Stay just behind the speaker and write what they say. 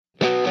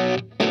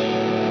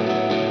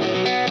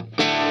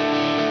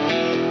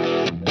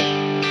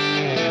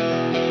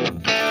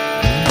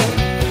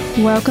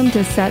Welcome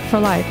to Set for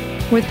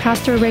Life with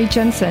Pastor Ray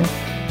Jensen.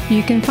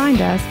 You can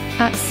find us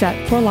at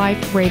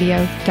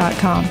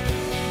setforliferadio.com.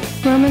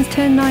 Romans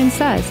 10:9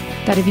 says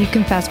that if you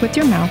confess with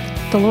your mouth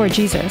the Lord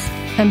Jesus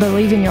and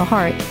believe in your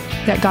heart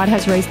that God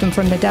has raised him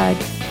from the dead,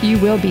 you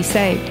will be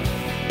saved.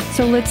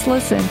 So let's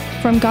listen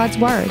from God's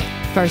Word,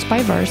 verse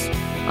by verse,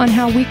 on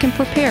how we can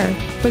prepare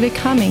for the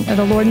coming of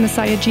the Lord and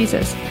Messiah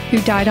Jesus,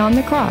 who died on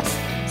the cross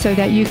so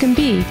that you can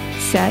be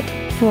set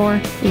for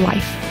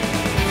life.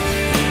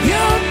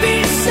 You'll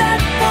be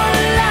set for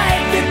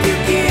life if you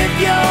give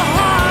your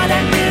heart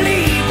and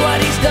believe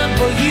what he's done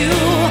for you.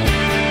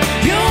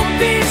 You'll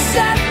be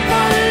set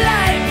for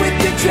life with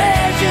your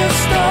treasure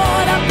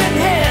stored up in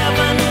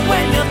heaven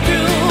when you're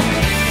through.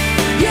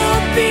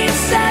 You'll be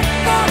set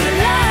for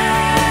life.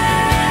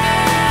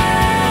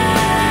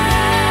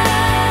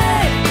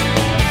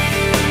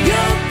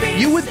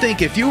 You would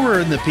think if you were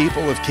in the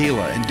people of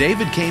Keilah and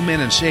David came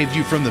in and saved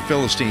you from the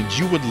Philistines,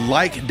 you would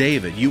like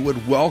David. You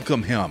would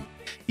welcome him.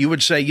 You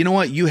would say, you know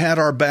what, you had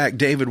our back,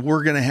 David,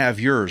 we're going to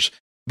have yours.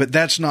 But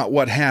that's not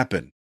what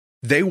happened.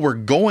 They were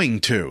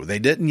going to, they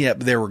didn't yet,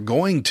 but they were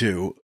going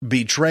to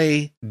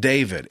betray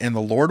David. And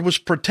the Lord was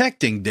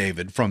protecting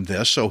David from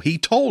this, so he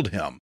told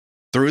him,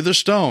 through the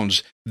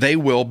stones, they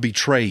will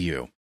betray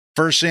you.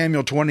 1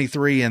 Samuel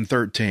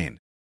 23:13.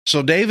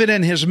 So David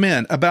and his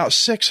men, about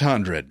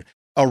 600,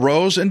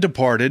 arose and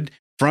departed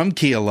from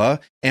Keilah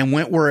and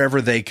went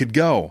wherever they could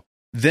go.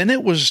 Then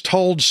it was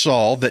told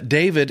Saul that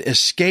David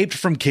escaped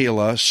from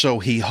Keilah, so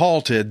he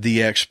halted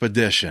the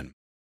expedition.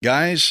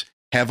 Guys,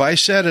 have I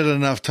said it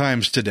enough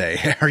times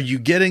today? Are you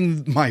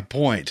getting my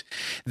point?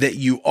 That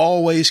you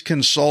always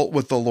consult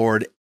with the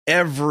Lord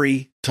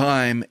every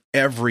time.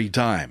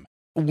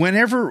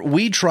 Whenever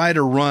we try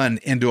to run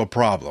into a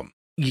problem,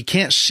 you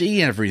can't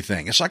see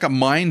everything. It's like a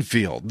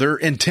minefield. They're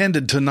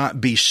intended to not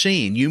be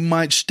seen. You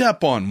might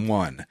step on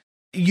one.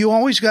 You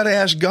always got to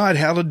ask God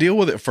how to deal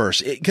with it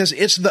first, because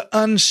it's the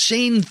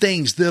unseen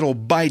things that'll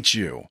bite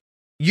you.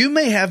 You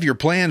may have your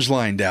plans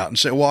lined out and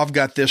say, well, I've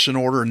got this in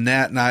order and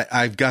that, and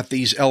I've got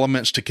these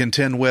elements to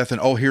contend with,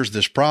 and oh, here's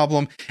this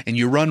problem, and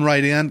you run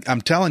right in.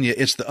 I'm telling you,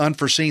 it's the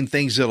unforeseen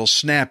things that'll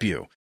snap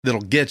you,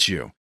 that'll get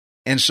you.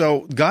 And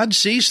so God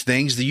sees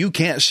things that you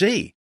can't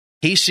see.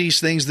 He sees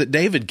things that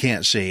David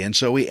can't see, and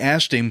so he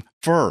asked him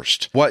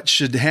first what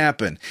should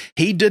happen.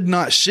 He did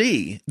not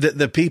see that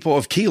the people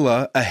of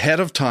Keilah ahead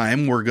of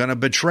time were going to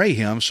betray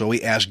him, so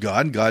he asked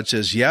God. God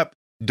says, yep,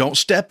 don't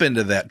step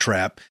into that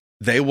trap.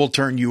 They will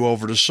turn you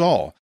over to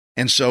Saul.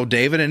 And so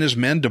David and his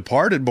men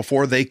departed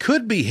before they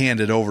could be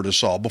handed over to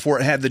Saul,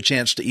 before it had the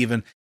chance to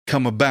even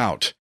come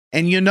about.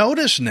 And you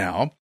notice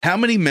now, how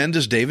many men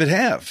does David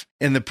have?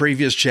 In the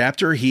previous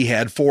chapter, he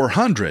had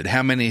 400.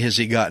 How many has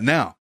he got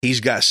now? He's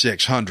got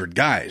 600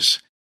 guys.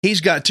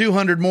 He's got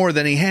 200 more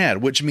than he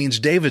had, which means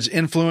David's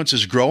influence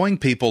is growing.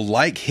 People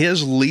like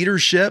his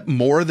leadership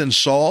more than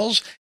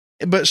Saul's,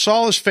 but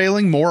Saul is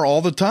failing more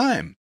all the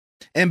time.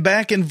 And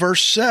back in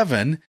verse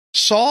 7,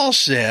 Saul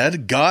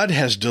said, God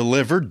has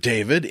delivered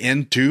David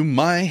into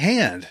my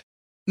hand.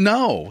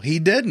 No, he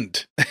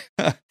didn't.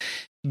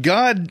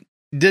 God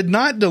did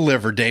not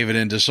deliver David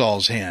into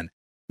Saul's hand.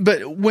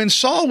 But when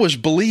Saul was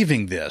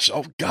believing this,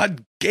 oh,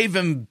 God gave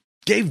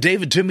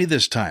David to me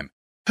this time.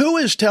 Who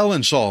is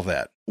telling Saul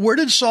that? Where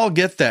did Saul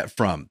get that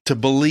from to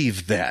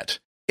believe that?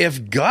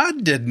 If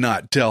God did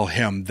not tell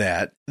him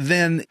that,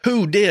 then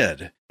who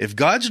did? If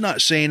God's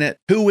not saying it,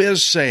 who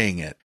is saying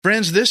it?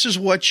 Friends, this is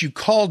what you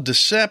call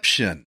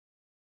deception.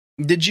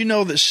 Did you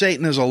know that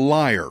Satan is a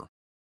liar?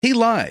 He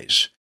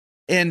lies.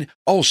 And,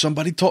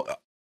 somebody told,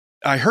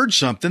 I heard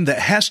something that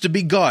has to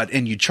be God,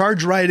 and you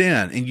charge right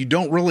in, and you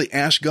don't really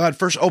ask God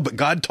first. Oh, but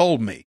God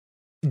told me.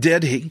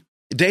 Did he?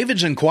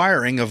 David's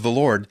inquiring of the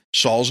Lord.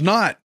 Saul's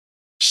not.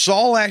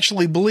 Saul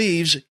actually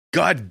believes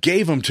God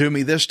gave him to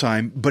me this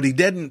time, but he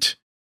didn't.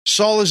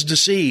 Saul is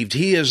deceived.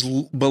 He is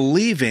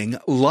believing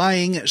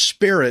lying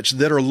spirits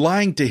that are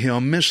lying to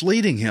him,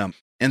 misleading him.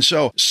 And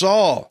so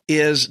Saul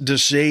is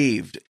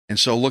deceived. And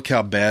so look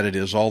how bad it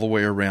is all the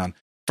way around.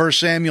 1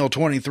 Samuel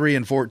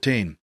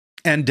 23:14.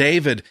 And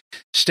David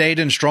stayed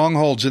in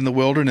strongholds in the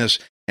wilderness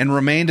and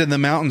remained in the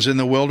mountains in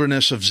the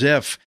wilderness of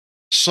Ziph.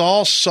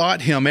 Saul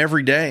sought him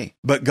every day,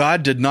 but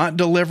God did not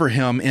deliver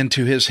him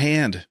into his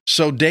hand.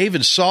 So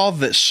David saw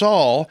that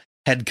Saul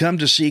had come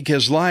to seek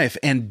his life,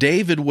 and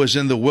David was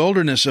in the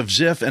wilderness of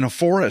Ziph in a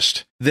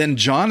forest. Then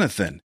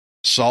Jonathan,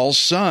 Saul's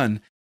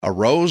son,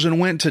 arose and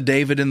went to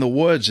David in the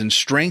woods and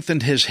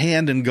strengthened his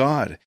hand in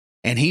God.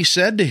 And he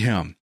said to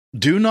him,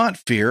 do not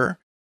fear,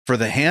 for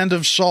the hand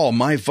of Saul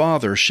my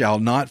father shall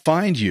not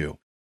find you.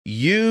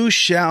 You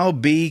shall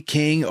be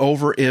king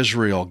over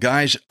Israel.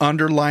 Guys,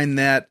 underline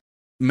that.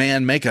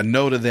 Man, make a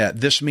note of that.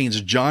 This means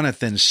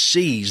Jonathan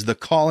sees the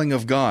calling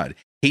of God.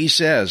 He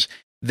says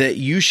that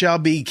you shall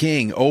be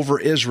king over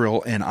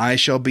Israel, and I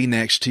shall be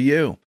next to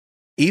you.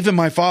 Even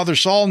my father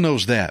Saul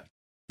knows that.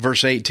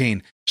 Verse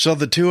 18, so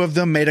the two of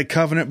them made a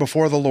covenant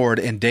before the Lord,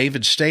 and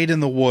David stayed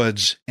in the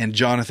woods, and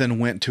Jonathan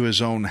went to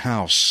his own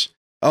house.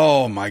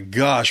 Oh my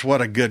gosh,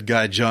 what a good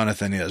guy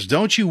Jonathan is.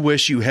 Don't you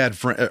wish you had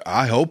friends?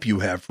 I hope you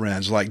have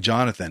friends like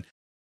Jonathan.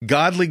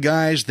 Godly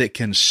guys that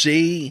can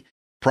see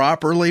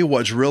properly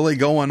what's really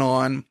going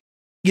on.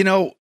 You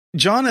know,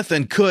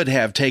 Jonathan could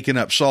have taken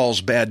up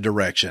Saul's bad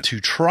direction to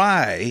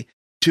try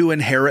to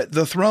inherit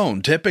the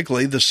throne.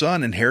 Typically, the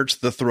son inherits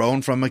the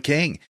throne from a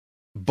king.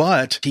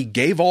 But he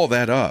gave all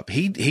that up.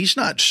 He's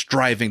not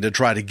striving to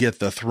try to get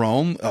the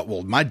throne.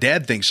 Well, my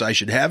dad thinks I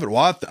should have it.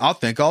 Well, I'll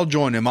think I'll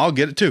join him. I'll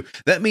get it too.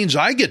 That means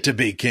I get to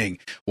be king.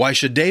 Why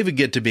should David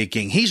get to be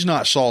king? He's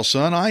not Saul's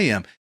son. I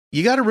am.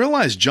 You got to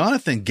realize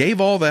Jonathan gave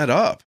all that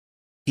up.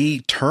 He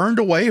turned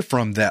away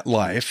from that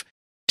life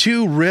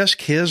to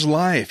risk his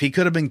life. He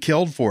could have been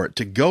killed for it,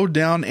 to go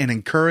down and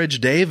encourage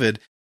David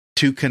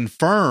to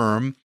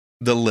confirm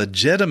the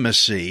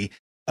legitimacy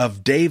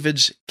of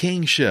David's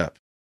kingship.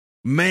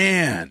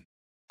 Man,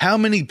 how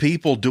many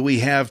people do we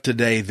have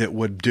today that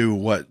would do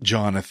what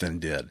Jonathan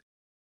did?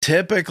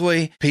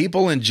 Typically,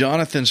 people in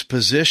Jonathan's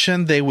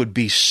position, they would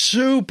be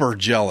super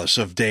jealous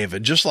of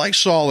David, just like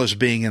Saul is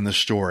being in the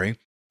story,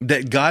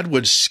 that God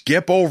would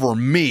skip over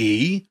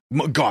me.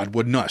 God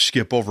would not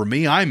skip over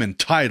me. I'm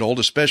entitled,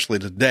 especially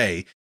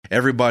today.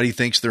 Everybody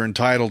thinks they're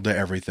entitled to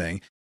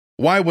everything.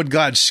 Why would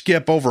God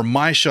skip over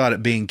my shot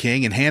at being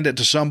king and hand it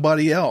to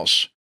somebody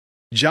else?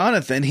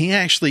 Jonathan, he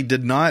actually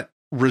did not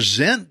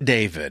resent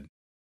David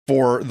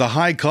for the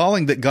high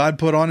calling that God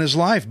put on his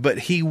life, but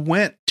he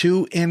went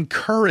to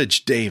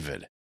encourage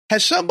David.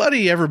 Has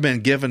somebody ever been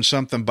given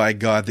something by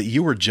God that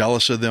you were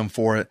jealous of them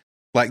for it?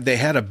 Like they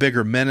had a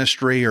bigger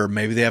ministry, or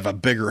maybe they have a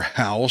bigger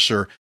house,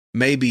 or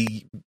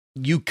maybe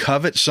you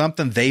covet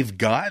something they've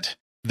got,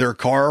 their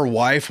car,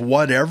 wife,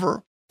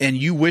 whatever, and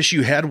you wish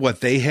you had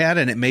what they had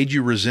and it made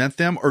you resent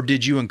them? Or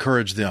did you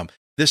encourage them?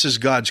 This is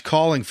God's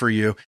calling for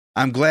you.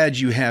 I'm glad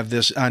you have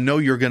this. I know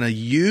you're going to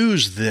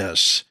use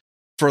this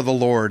for the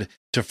Lord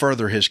to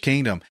further his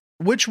kingdom.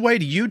 Which way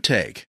do you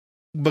take?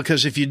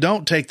 Because if you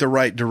don't take the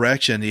right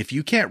direction, if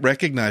you can't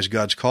recognize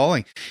God's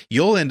calling,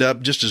 you'll end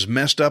up just as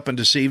messed up and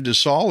deceived as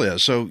Saul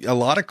is. So a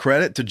lot of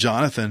credit to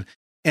Jonathan,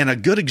 and a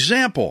good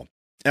example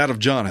out of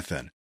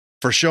Jonathan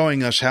for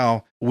showing us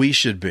how we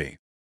should be.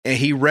 And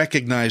he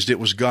recognized it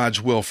was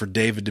God's will for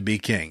David to be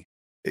king.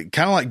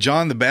 Kind of like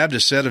John the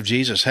Baptist said of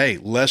Jesus, hey,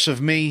 less of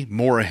me,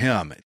 more of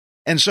him.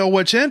 And so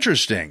what's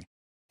interesting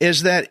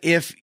is that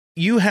if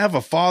you have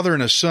a father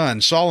and a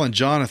son, Saul and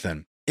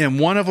Jonathan, and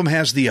one of them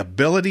has the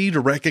ability to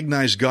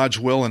recognize God's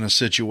will in a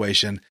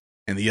situation,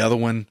 and the other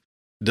one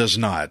does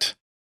not.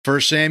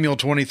 1 Samuel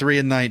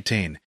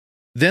 23:19.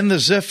 Then the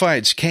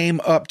Ziphites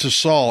came up to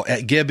Saul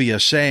at Gibeah,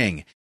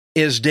 saying,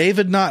 Is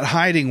David not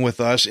hiding with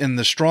us in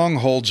the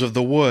strongholds of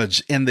the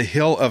woods, in the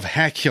hill of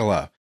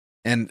Hachilah?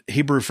 And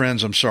Hebrew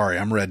friends, I'm sorry,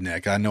 I'm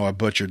redneck. I know I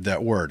butchered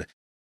that word.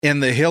 In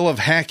the hill of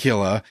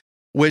Hachilah,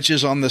 which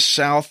is on the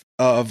south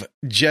of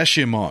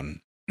Jeshimon.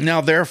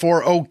 Now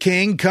therefore, O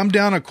king, come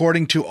down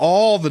according to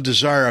all the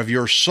desire of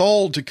your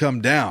soul to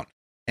come down,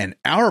 and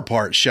our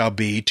part shall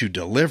be to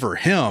deliver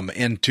him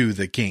into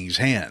the king's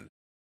hand.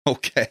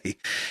 Okay,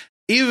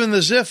 even the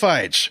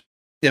Ziphites,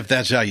 if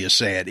that's how you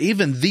say it,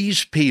 even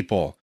these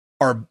people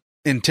are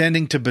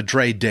intending to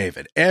betray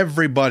David.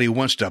 Everybody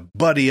wants to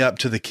buddy up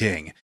to the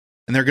king,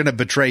 and they're going to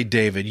betray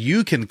David.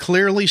 You can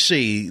clearly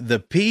see the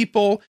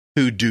people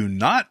who do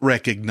not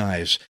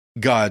recognize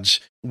God's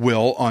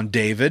will on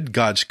David,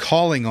 God's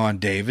calling on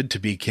David to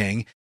be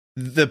king.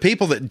 The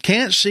people that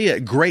can't see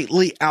it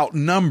greatly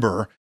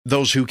outnumber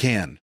those who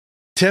can.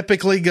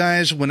 Typically,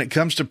 guys, when it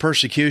comes to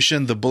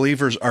persecution, the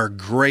believers are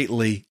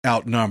greatly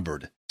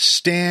outnumbered.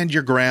 Stand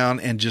your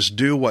ground and just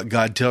do what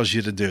God tells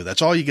you to do.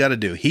 That's all you got to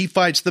do. He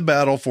fights the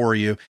battle for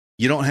you.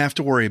 You don't have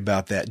to worry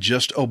about that.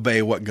 Just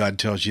obey what God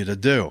tells you to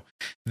do.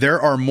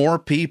 There are more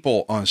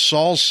people on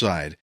Saul's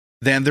side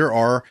than there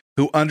are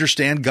who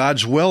understand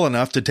God's will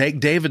enough to take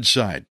David's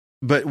side.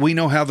 But we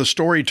know how the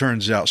story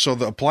turns out, so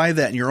apply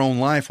that in your own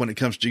life when it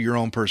comes to your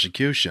own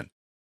persecution.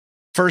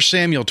 1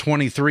 Samuel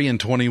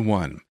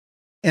 23:21.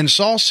 And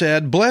Saul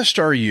said, Blessed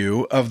are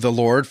you of the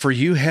Lord, for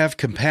you have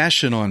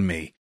compassion on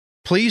me.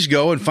 Please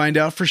go and find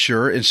out for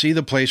sure and see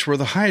the place where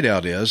the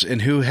hideout is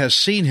and who has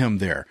seen him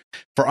there,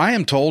 for I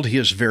am told he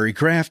is very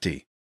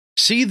crafty.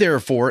 See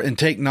therefore and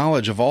take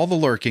knowledge of all the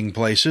lurking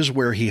places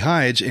where he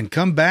hides, and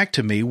come back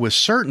to me with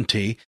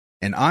certainty,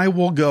 and I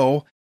will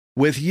go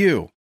with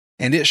you.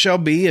 And it shall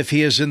be, if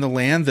he is in the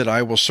land, that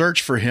I will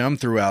search for him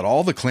throughout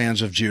all the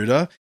clans of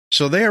Judah.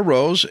 So they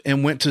arose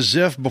and went to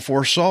Ziph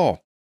before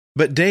Saul.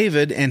 But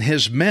David and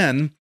his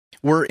men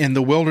were in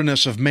the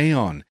wilderness of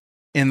Maon,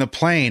 in the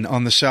plain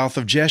on the south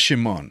of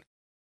Jeshimon.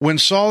 When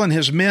Saul and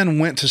his men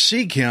went to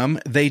seek him,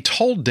 they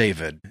told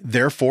David.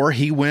 Therefore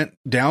he went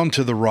down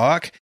to the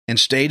rock and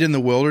stayed in the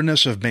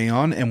wilderness of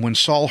Maon. And when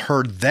Saul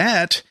heard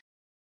that,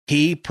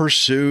 he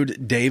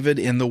pursued David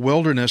in the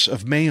wilderness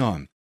of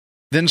Maon.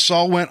 Then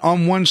Saul went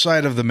on one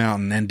side of the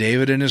mountain, and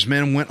David and his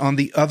men went on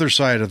the other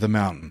side of the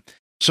mountain.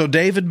 So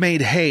David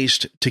made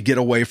haste to get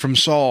away from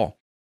Saul,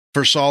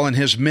 for Saul and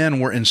his men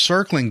were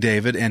encircling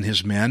David and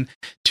his men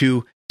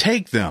to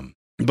take them.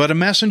 But a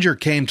messenger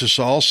came to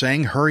Saul,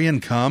 saying, "Hurry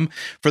and come,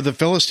 for the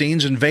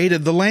Philistines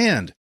invaded the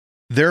land."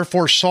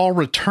 Therefore Saul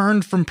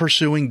returned from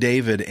pursuing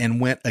David and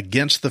went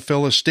against the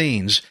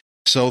Philistines.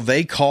 So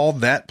they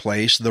called that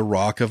place the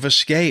Rock of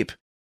Escape.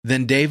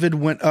 Then David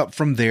went up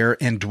from there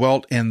and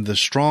dwelt in the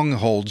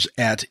strongholds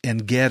at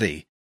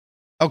En-gedi.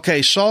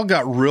 Okay, Saul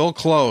got real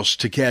close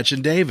to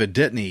catching David,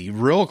 didn't he?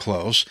 Real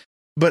close.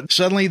 But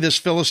suddenly this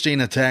Philistine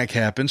attack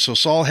happened, so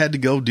Saul had to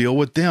go deal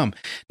with them.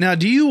 Now,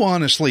 do you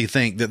honestly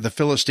think that the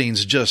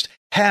Philistines just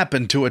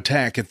happened to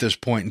attack at this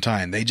point in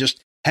time? They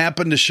just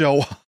happened to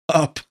show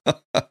up?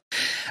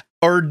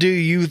 Or do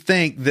you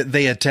think that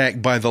they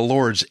attacked by the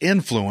Lord's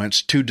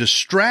influence to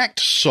distract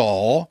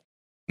Saul?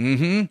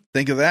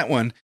 Think of that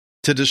one.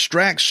 To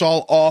distract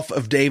Saul off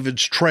of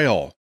David's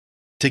trail,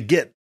 to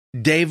get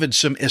David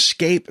some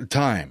escape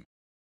time.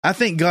 I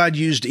think God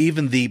used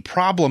even the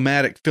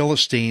problematic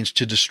Philistines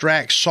to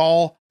distract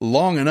Saul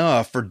long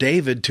enough for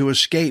David to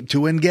escape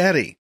to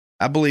En-gedi.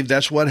 I believe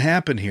that's what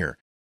happened here.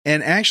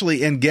 And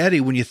actually,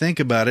 En-gedi, when you think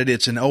about it,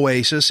 it's an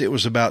oasis. It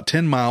was about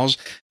 10 miles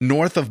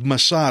north of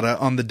Masada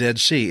on the Dead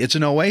Sea. It's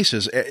an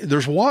oasis.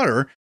 There's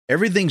water.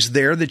 Everything's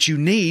there that you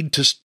need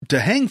to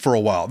hang for a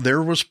while.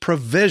 There was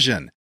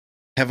provision.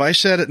 Have I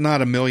said it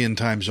not a million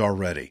times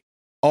already?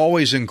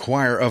 Always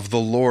inquire of the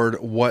Lord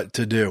what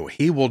to do.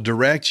 He will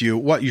direct you.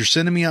 What, you're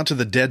sending me out to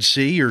the Dead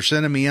Sea? You're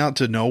sending me out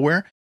to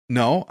nowhere?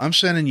 No, I'm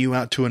sending you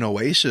out to an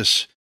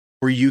oasis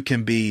where you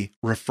can be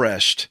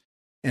refreshed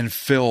and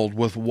filled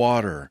with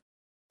water.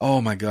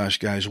 Oh my gosh,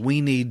 guys,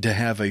 we need to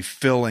have a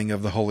filling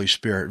of the Holy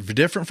Spirit,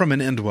 different from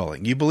an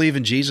indwelling. You believe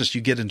in Jesus,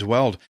 you get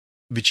indwelled,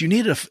 but you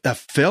need a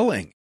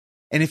filling.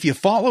 And if you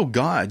follow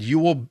God, you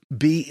will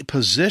be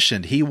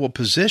positioned. He will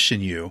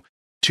position you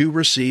to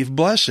receive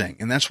blessing.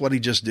 And that's what he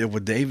just did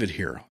with David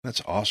here.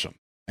 That's awesome.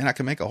 And I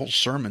can make a whole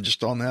sermon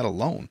just on that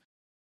alone.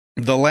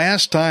 The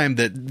last time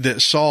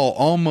that Saul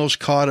almost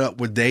caught up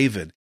with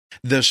David,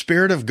 the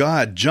Spirit of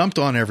God jumped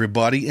on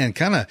everybody and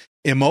kind of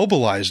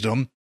immobilized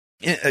them,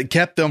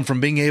 kept them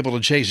from being able to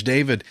chase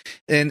David.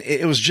 And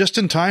it was just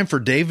in time for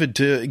David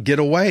to get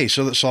away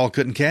so that Saul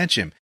couldn't catch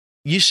him.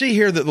 You see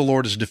here that the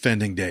Lord is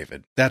defending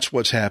David. That's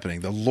what's happening.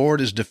 The Lord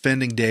is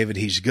defending David.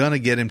 He's going to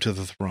get him to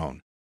the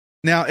throne.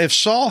 Now, if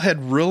Saul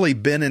had really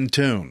been in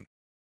tune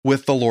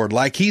with the Lord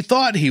like he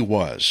thought he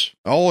was,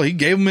 he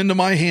gave him into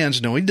my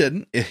hands. No, he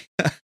didn't.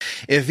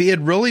 If he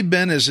had really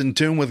been as in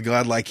tune with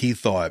God like he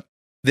thought,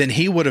 then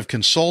he would have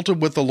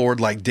consulted with the Lord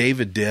like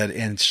David did,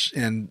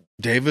 and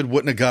David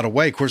wouldn't have got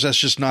away. Of course, that's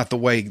just not the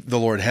way the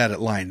Lord had it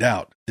lined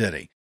out, did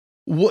he?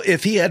 Well,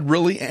 if he had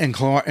really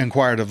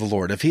inquired of the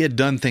Lord, if he had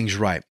done things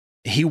right,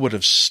 he would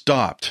have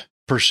stopped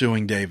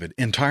pursuing David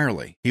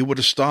entirely. He would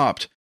have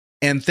stopped.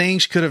 And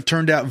things could have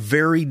turned out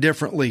very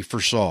differently for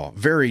Saul,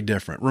 very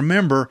different.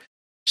 Remember,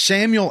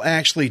 Samuel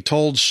actually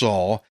told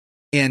Saul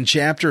in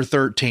chapter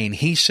 13,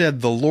 he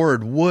said the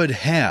Lord would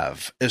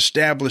have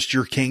established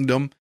your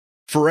kingdom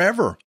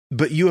forever,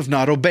 but you have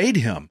not obeyed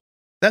him.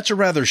 That's a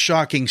rather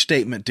shocking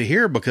statement to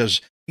hear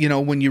because,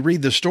 when you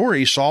read the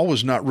story, Saul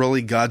was not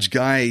really God's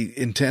guy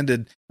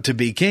intended to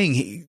be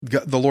king.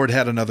 The Lord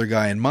had another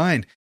guy in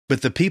mind,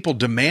 but the people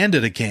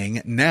demanded a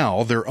king,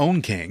 now their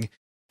own king.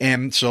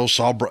 And so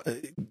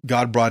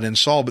God brought in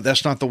Saul, but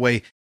that's not the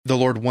way the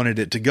Lord wanted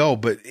it to go.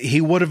 But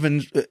he would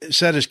have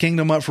set his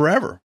kingdom up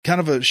forever. Kind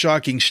of a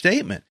shocking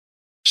statement.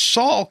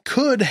 Saul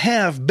could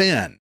have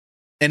been,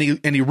 and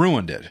he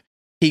ruined it.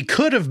 He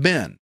could have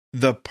been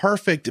the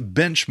perfect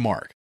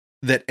benchmark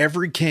that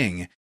every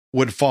king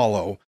would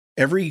follow.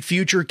 Every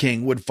future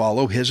king would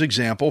follow his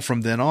example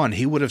from then on.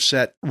 He would have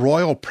set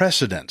royal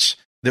precedents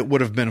that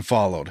would have been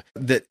followed,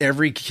 that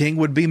every king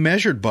would be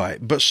measured by.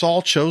 But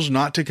Saul chose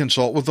not to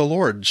consult with the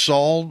Lord.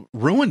 Saul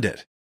ruined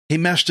it. He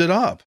messed it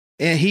up.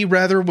 And he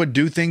rather would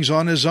do things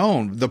on his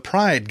own. The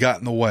pride got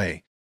in the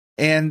way.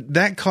 And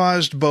that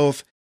caused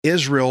both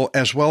Israel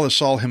as well as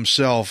Saul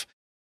himself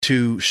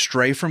to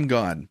stray from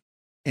God.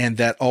 And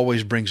that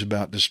always brings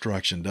about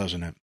destruction,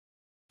 doesn't it?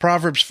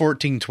 Proverbs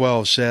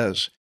 14:12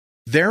 says,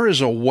 "There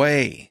is a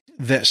way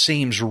that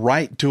seems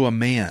right to a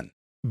man,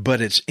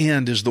 but its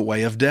end is the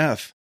way of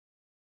death."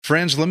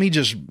 Friends, let me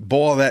just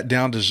boil that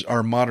down to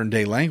our modern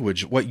day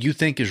language. What you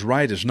think is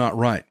right is not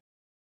right.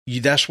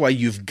 That's why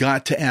you've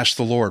got to ask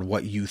the Lord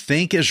what you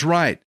think is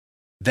right.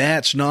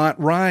 That's not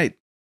right.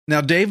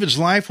 Now, David's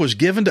life was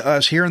given to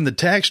us here in the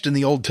text in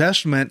the Old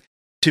Testament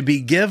to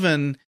be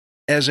given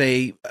as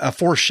a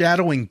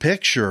foreshadowing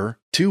picture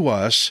to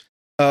us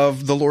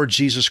of the Lord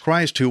Jesus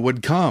Christ who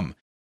would come.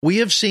 We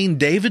have seen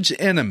David's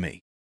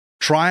enemy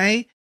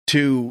try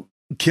to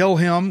kill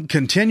him,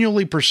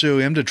 continually pursue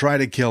him to try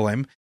to kill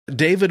him.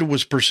 David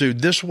was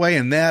pursued this way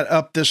and that,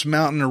 up this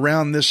mountain,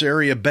 around this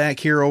area,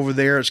 back here, over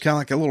there. It's kind of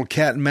like a little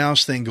cat and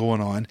mouse thing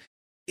going on.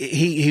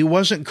 He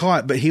wasn't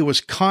caught, but he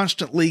was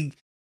constantly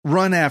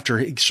run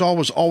after. Saul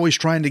was always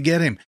trying to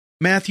get him.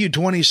 Matthew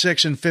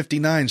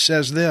 26:59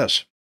 says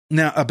this,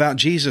 now about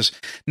Jesus.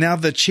 "Now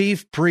the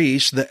chief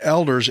priests, the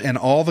elders, and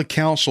all the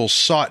council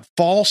sought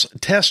false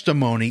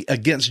testimony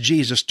against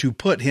Jesus to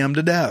put him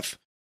to death,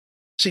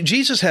 See,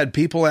 Jesus had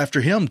people after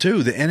him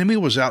too. The enemy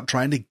was out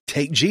trying to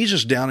take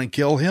Jesus down and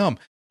kill him.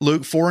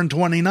 Luke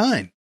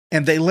 4:29.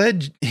 And they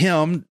led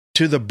him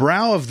to the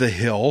brow of the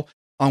hill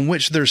on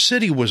which their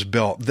city was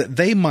built, that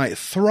they might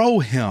throw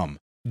him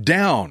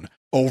down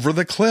over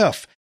the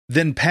cliff.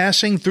 Then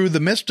passing through the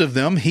midst of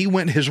them, he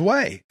went his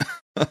way.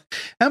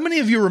 How many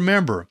of you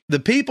remember the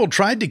people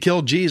tried to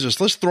kill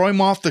Jesus? Let's throw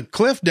him off the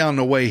cliff down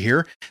the way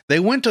here. They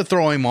went to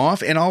throw him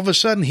off, and all of a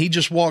sudden he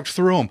just walked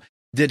through them.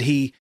 Did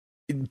he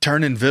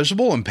turn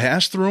invisible and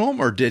pass through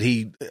them, or did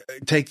he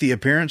take the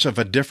appearance of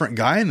a different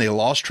guy and they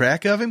lost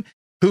track of him?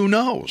 Who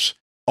knows?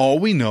 All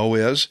we know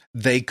is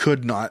they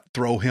could not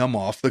throw him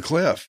off the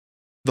cliff.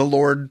 The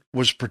Lord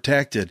was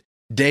protected.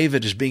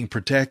 David is being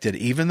protected.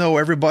 Even though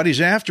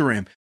everybody's after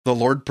him, the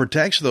Lord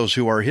protects those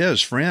who are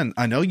his. Friend,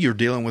 I know you're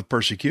dealing with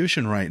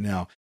persecution right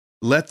now.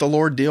 Let the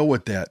Lord deal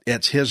with that.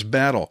 It's his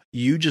battle.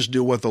 You just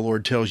do what the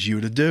Lord tells you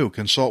to do.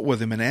 Consult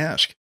with him and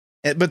ask.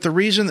 But the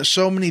reason that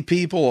so many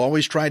people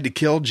always tried to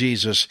kill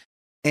Jesus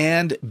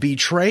and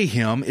betray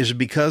him is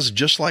because,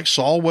 just like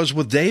Saul was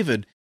with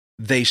David,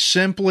 they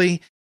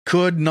simply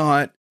could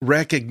not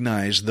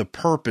recognize the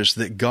purpose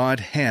that God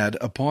had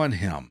upon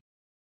him,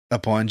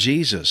 upon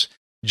Jesus.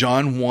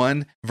 John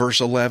 1 verse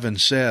 11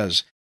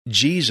 says,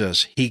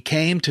 Jesus, he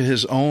came to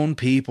his own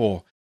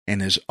people,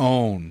 and his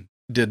own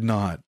did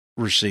not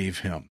receive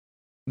him.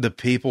 The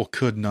people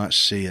could not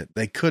see it.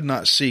 They could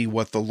not see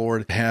what the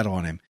Lord had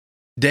on him.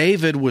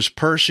 David was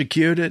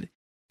persecuted,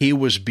 he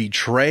was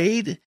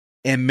betrayed,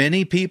 and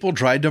many people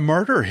tried to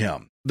murder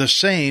him. The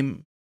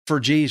same for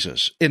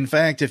Jesus. In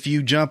fact, if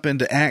you jump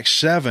into Acts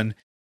 7,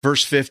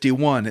 verse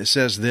 51, it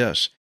says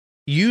this,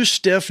 you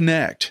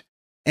stiff-necked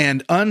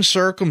and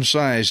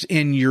uncircumcised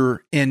in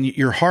your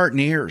heart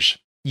and ears,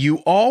 you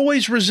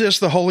always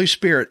resist the Holy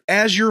Spirit,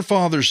 as your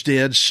fathers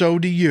did, so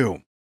do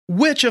you.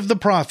 Which of the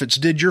prophets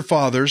did your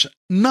fathers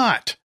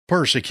not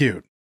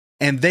persecute?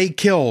 And they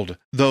killed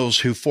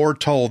those who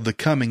foretold the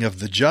coming of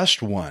the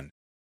Just One,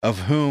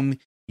 of whom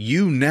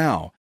you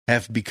now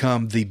have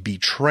become the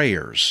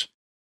betrayers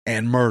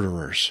and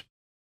murderers.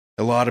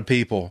 A lot of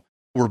people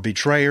were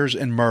betrayers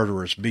and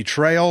murderers.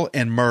 Betrayal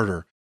and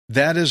murder.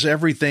 That is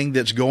everything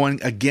that's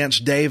going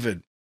against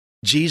David.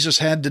 Jesus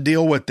had to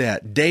deal with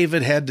that.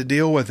 David had to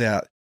deal with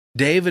that.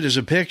 David is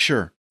a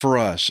picture for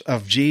us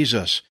of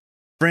Jesus.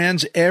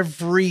 Friends,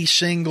 every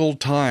single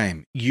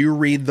time you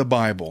read the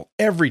Bible,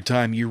 every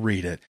time you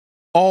read it,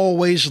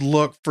 always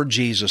look for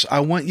Jesus.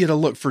 I want you to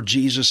look for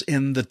Jesus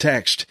in the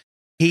text.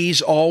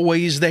 He's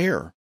always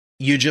there.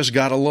 You just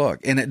got to look.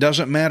 And it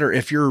doesn't matter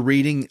if you're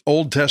reading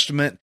Old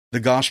Testament, the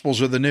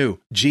Gospels, or the New.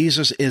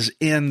 Jesus is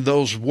in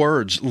those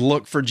words.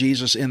 Look for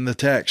Jesus in the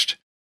text.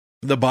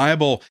 The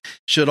Bible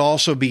should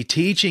also be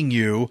teaching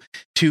you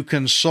to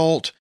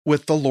consult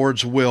with the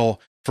Lord's will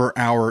for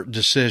our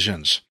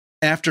decisions.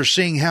 After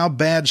seeing how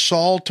bad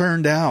Saul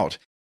turned out,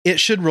 it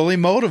should really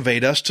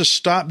motivate us to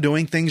stop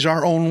doing things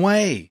our own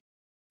way.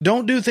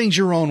 Don't do things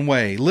your own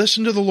way.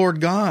 Listen to the Lord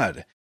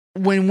God.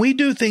 When we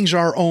do things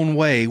our own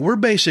way, we're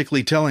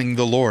basically telling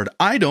the Lord,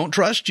 I don't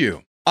trust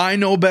you. I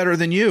know better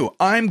than you.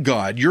 I'm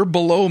God. You're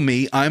below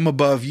me. I'm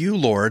above you,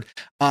 Lord.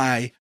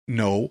 I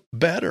know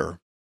better.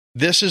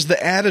 This is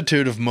the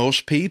attitude of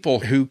most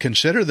people who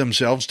consider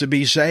themselves to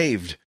be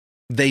saved.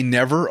 They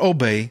never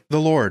obey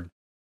the Lord.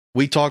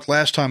 We talked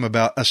last time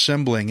about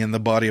assembling in the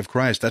body of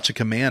Christ. That's a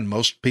command.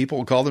 Most people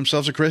who call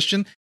themselves a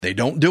Christian, they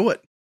don't do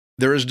it.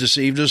 They're as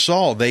deceived as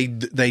Saul. They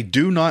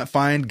do not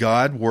find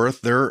God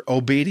worth their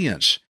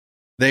obedience.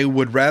 They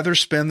would rather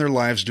spend their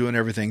lives doing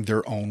everything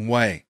their own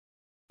way.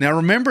 Now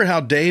remember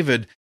how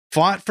David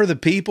fought for the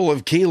people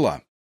of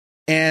Keilah,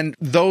 and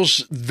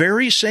those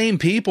very same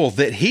people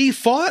that he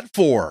fought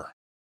for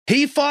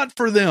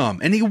them,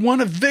 and he won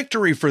a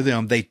victory for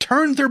them. They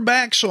turned their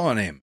backs on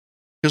him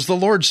because the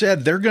Lord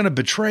said they're going to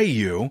betray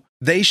you.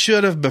 They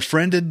should have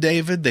befriended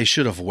David. They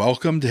should have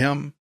welcomed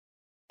him.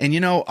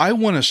 And I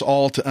want us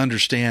all to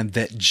understand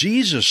that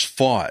Jesus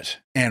fought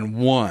and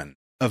won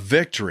a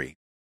victory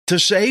to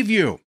save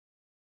you.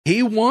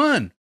 He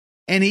won,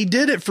 and he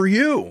did it for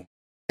you.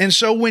 And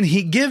so when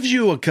he gives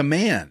you a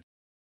command,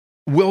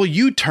 will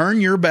you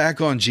turn your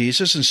back on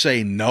Jesus and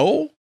say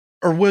no,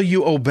 or will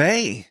you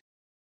obey?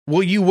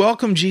 Will you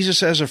welcome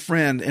Jesus as a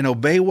friend and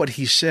obey what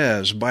he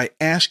says by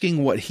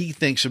asking what he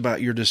thinks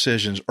about your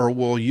decisions, or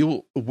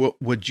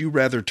would you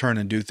rather turn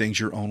and do things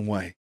your own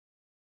way?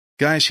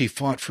 Guys, he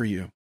fought for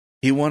you.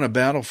 He won a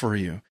battle for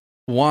you.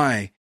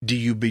 Why do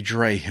you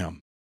betray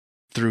him?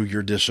 Through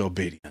your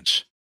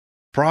disobedience.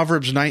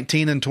 Proverbs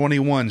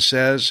 19:21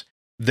 says,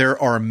 there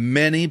are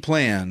many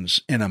plans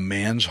in a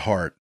man's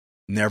heart.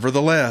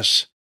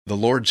 Nevertheless, the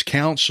Lord's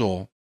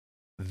counsel,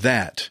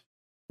 that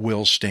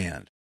will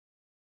stand.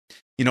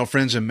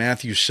 Friends, in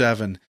Matthew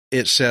 7,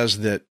 it says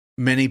that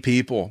many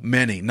people,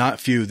 many, not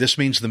few, this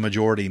means the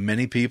majority,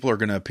 many people are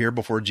going to appear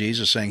before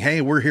Jesus saying,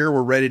 hey, we're here,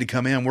 we're ready to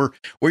come in, we're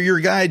your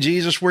guy,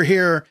 Jesus, we're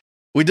here.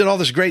 We did all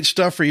this great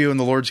stuff for you. And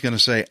the Lord's going to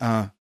say,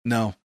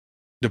 no,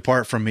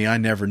 depart from me, I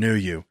never knew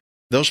you.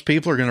 Those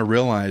people are going to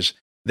realize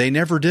They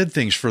never did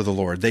things for the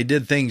Lord. They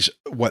did things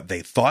what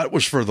they thought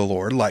was for the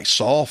Lord, like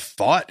Saul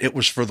thought it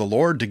was for the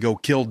Lord to go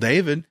kill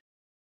David.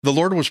 The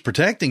Lord was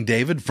protecting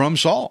David from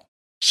Saul.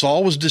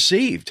 Saul was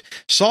deceived.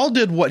 Saul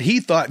did what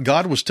he thought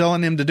God was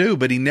telling him to do,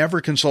 but he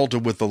never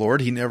consulted with the Lord.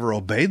 He never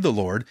obeyed the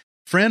Lord.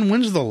 Friend,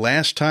 when's the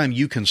last time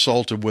you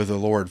consulted with the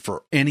Lord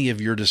for any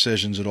of your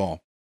decisions at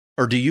all?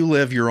 Or do you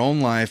live your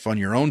own life on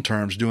your own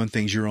terms, doing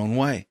things your own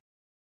way?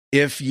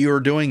 If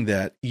you're doing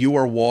that, you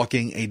are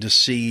walking a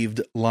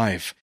deceived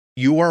life.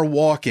 You are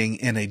walking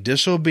in a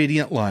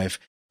disobedient life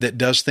that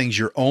does things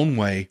your own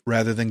way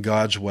rather than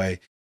God's way,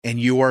 and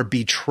you are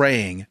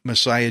betraying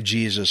Messiah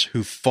Jesus,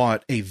 who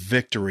fought a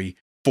victory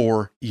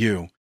for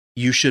you.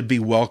 You should be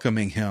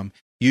welcoming him.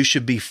 You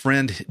should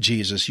befriend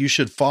Jesus. You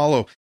should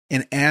follow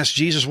and ask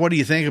Jesus, what do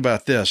you think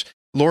about this?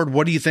 Lord,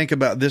 what do you think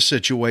about this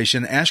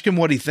situation? Ask him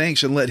what he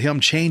thinks and let him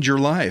change your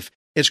life.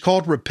 It's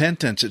called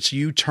repentance. It's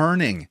you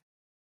turning.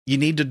 You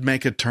need to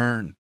make a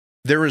turn.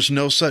 There is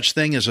no such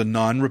thing as a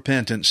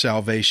non-repentant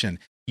salvation.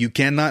 You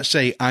cannot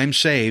say, I'm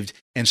saved,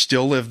 and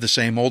still live the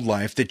same old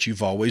life that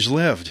you've always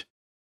lived.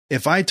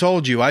 If I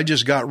told you I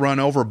just got run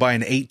over by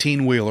an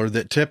 18-wheeler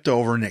that tipped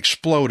over and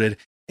exploded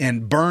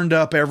and burned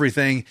up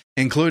everything,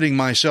 including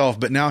myself,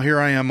 but now here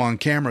I am on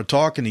camera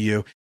talking to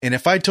you, and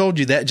if I told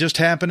you that just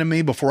happened to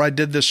me before I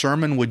did this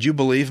sermon, would you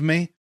believe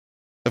me?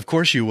 Of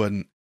course you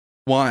wouldn't.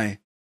 Why?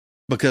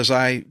 Because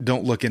I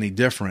don't look any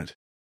different.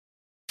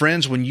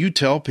 Friends, when you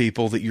tell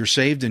people that you're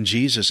saved in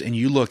Jesus and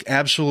you look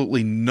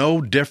absolutely no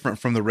different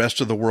from the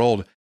rest of the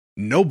world,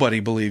 nobody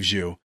believes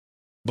you.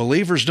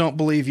 Believers don't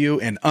believe you,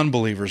 and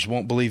unbelievers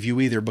won't believe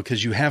you either,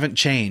 because you haven't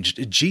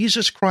changed.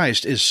 Jesus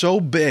Christ is so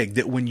big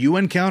that when you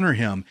encounter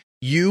him,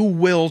 you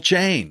will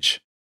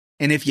change.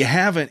 And if you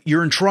haven't,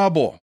 you're in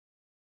trouble.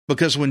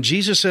 Because when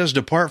Jesus says,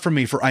 depart from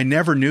me, for I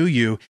never knew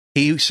you,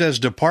 he says,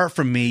 depart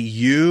from me,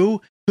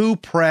 you who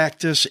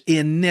practice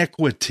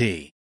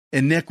iniquity.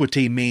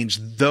 Iniquity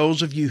means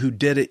those of you who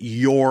did it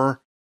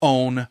your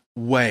own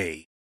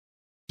way.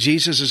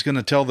 Jesus is going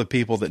to tell the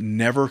people that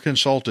never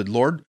consulted,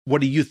 Lord,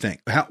 what do you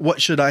think?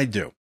 What should I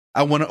do?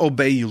 I want to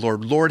obey you,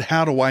 Lord. Lord,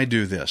 how do I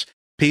do this?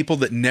 People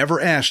that never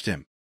asked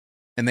him,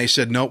 and they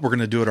said, no, we're going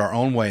to do it our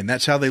own way. And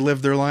that's how they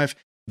lived their life.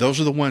 Those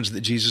are the ones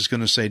that Jesus is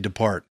going to say,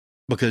 depart,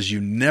 because you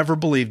never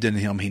believed in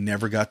him. He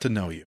never got to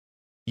know you.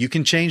 You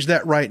can change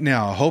that right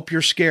now. I hope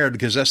you're scared,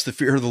 because that's the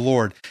fear of the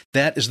Lord.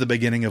 That is the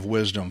beginning of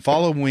wisdom.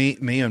 Follow me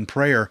in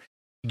prayer.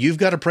 You've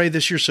got to pray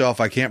this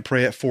yourself. I can't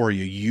pray it for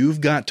you. You've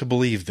got to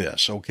believe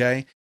this,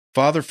 okay?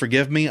 Father,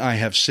 forgive me. I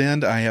have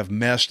sinned. I have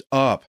messed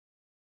up.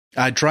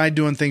 I tried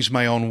doing things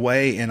my own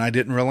way, and I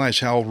didn't realize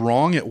how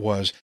wrong it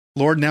was.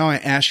 Lord, now I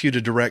ask you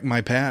to direct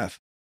my path.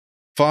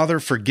 Father,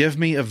 forgive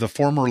me of the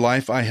former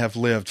life I have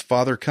lived.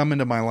 Father, come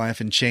into my life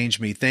and change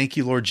me. Thank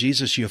you, Lord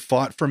Jesus. You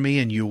fought for me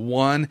and you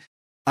won.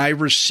 I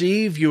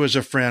receive you as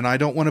a friend. I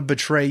don't want to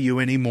betray you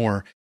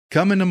anymore.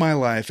 Come into my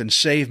life and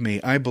save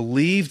me. I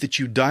believe that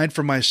you died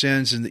for my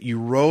sins and that you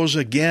rose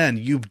again.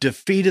 You've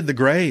defeated the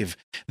grave.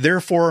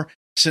 Therefore,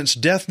 since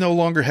death no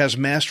longer has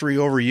mastery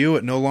over you,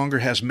 it no longer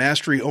has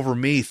mastery over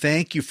me.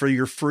 Thank you for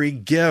your free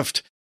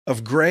gift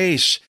of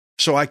grace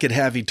so I could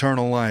have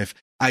eternal life.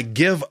 I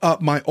give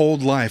up my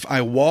old life.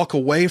 I walk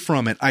away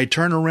from it. I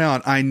turn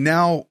around. I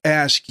now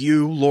ask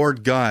you,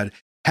 Lord God,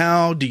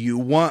 how do you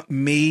want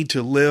me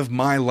to live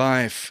my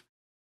life?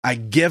 I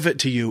give it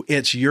to you.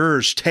 It's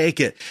yours. Take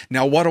it.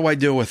 Now, what do I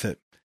do with it?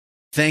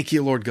 Thank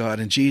you, Lord God.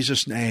 In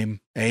Jesus'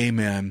 name,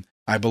 amen.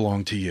 I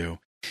belong to you.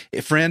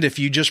 Friend, if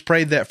you just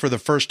prayed that for the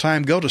first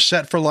time, go to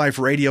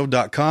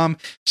setforliferadio.com.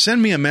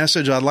 Send me a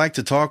message. I'd like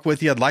to talk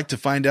with you. I'd like to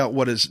find out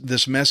what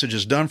this message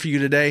has done for you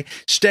today.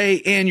 Stay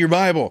in your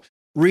Bible.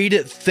 Read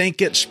it,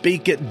 think it,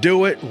 speak it,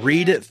 do it.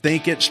 Read it,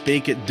 think it,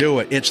 speak it, do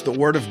it. It's the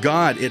Word of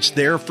God. It's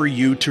there for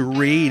you to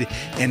read,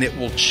 and it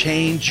will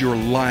change your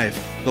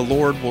life. The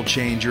Lord will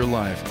change your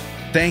life.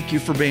 Thank you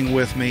for being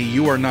with me.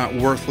 You are not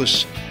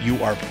worthless.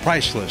 You are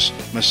priceless.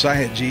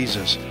 Messiah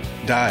Jesus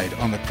died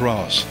on the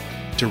cross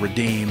to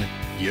redeem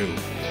you.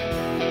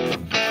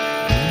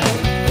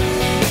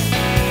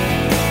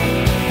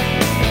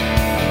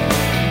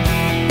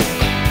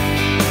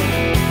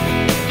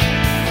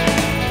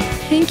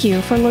 Thank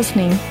you for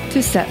listening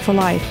to Set for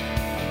Life.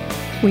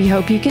 We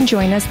hope you can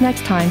join us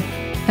next time,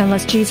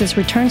 unless Jesus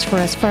returns for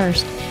us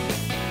first.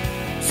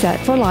 Set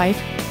for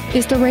Life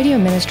is the radio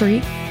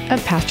ministry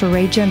of Pastor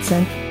Ray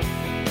Jensen.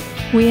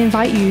 We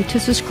invite you to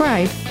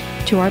subscribe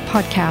to our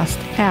podcast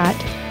at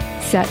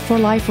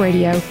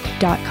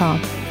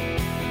setforliferadio.com.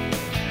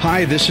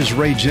 Hi, this is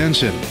Ray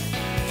Jensen.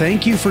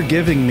 Thank you for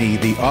giving me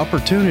the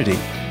opportunity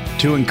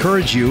to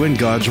encourage you in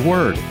God's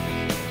Word.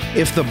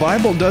 If the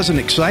Bible doesn't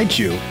excite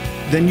you,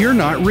 then you're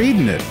not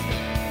reading it.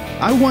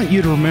 I want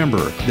you to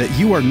remember that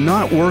you are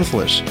not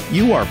worthless.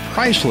 You are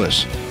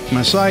priceless.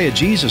 Messiah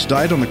Jesus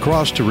died on the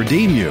cross to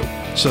redeem you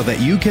so that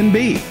you can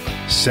be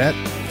set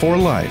for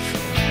life.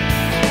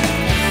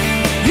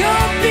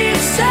 You'll be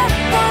set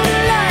for